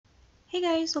Hey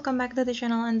guys, welcome back to the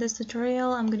channel. In this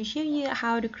tutorial, I'm going to show you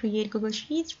how to create Google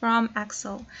Sheets from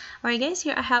Excel. Alright guys,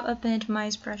 here I have opened my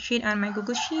spreadsheet and my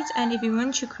Google Sheets, and if you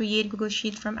want to create Google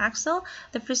Sheets from Excel,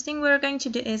 the first thing we're going to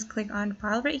do is click on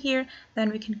File right here,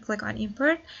 then we can click on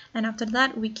Import, and after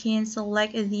that we can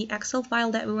select the Excel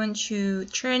file that we want to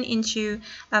turn into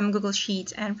Google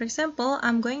Sheets. And for example,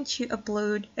 I'm going to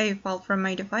upload a file from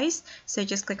my device, so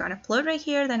just click on Upload right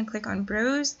here, then click on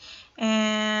Browse,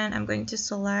 and I'm going to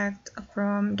select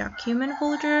from document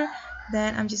folder,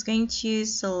 then I'm just going to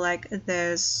select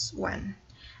this one.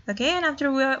 Okay, and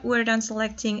after we're done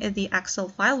selecting the Excel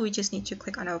file, we just need to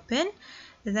click on open.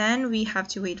 Then we have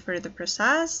to wait for the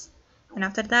process, and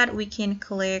after that we can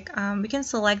click we can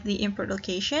select the import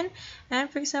location, and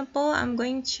for example I'm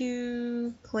going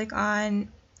to click on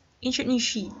insert new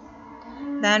sheet,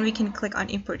 then we can click on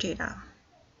import data,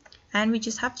 and we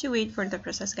just have to wait for the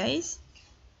process, guys.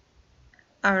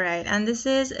 Alright, and this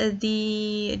is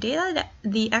the data,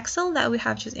 the Excel that we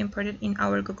have just imported in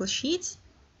our Google Sheets.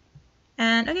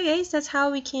 And okay guys, that's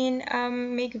how we can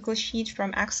make Google Sheets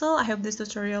from Excel. I hope this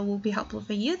tutorial will be helpful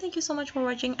for you. Thank you so much for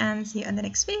watching, and see you in the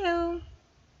next video.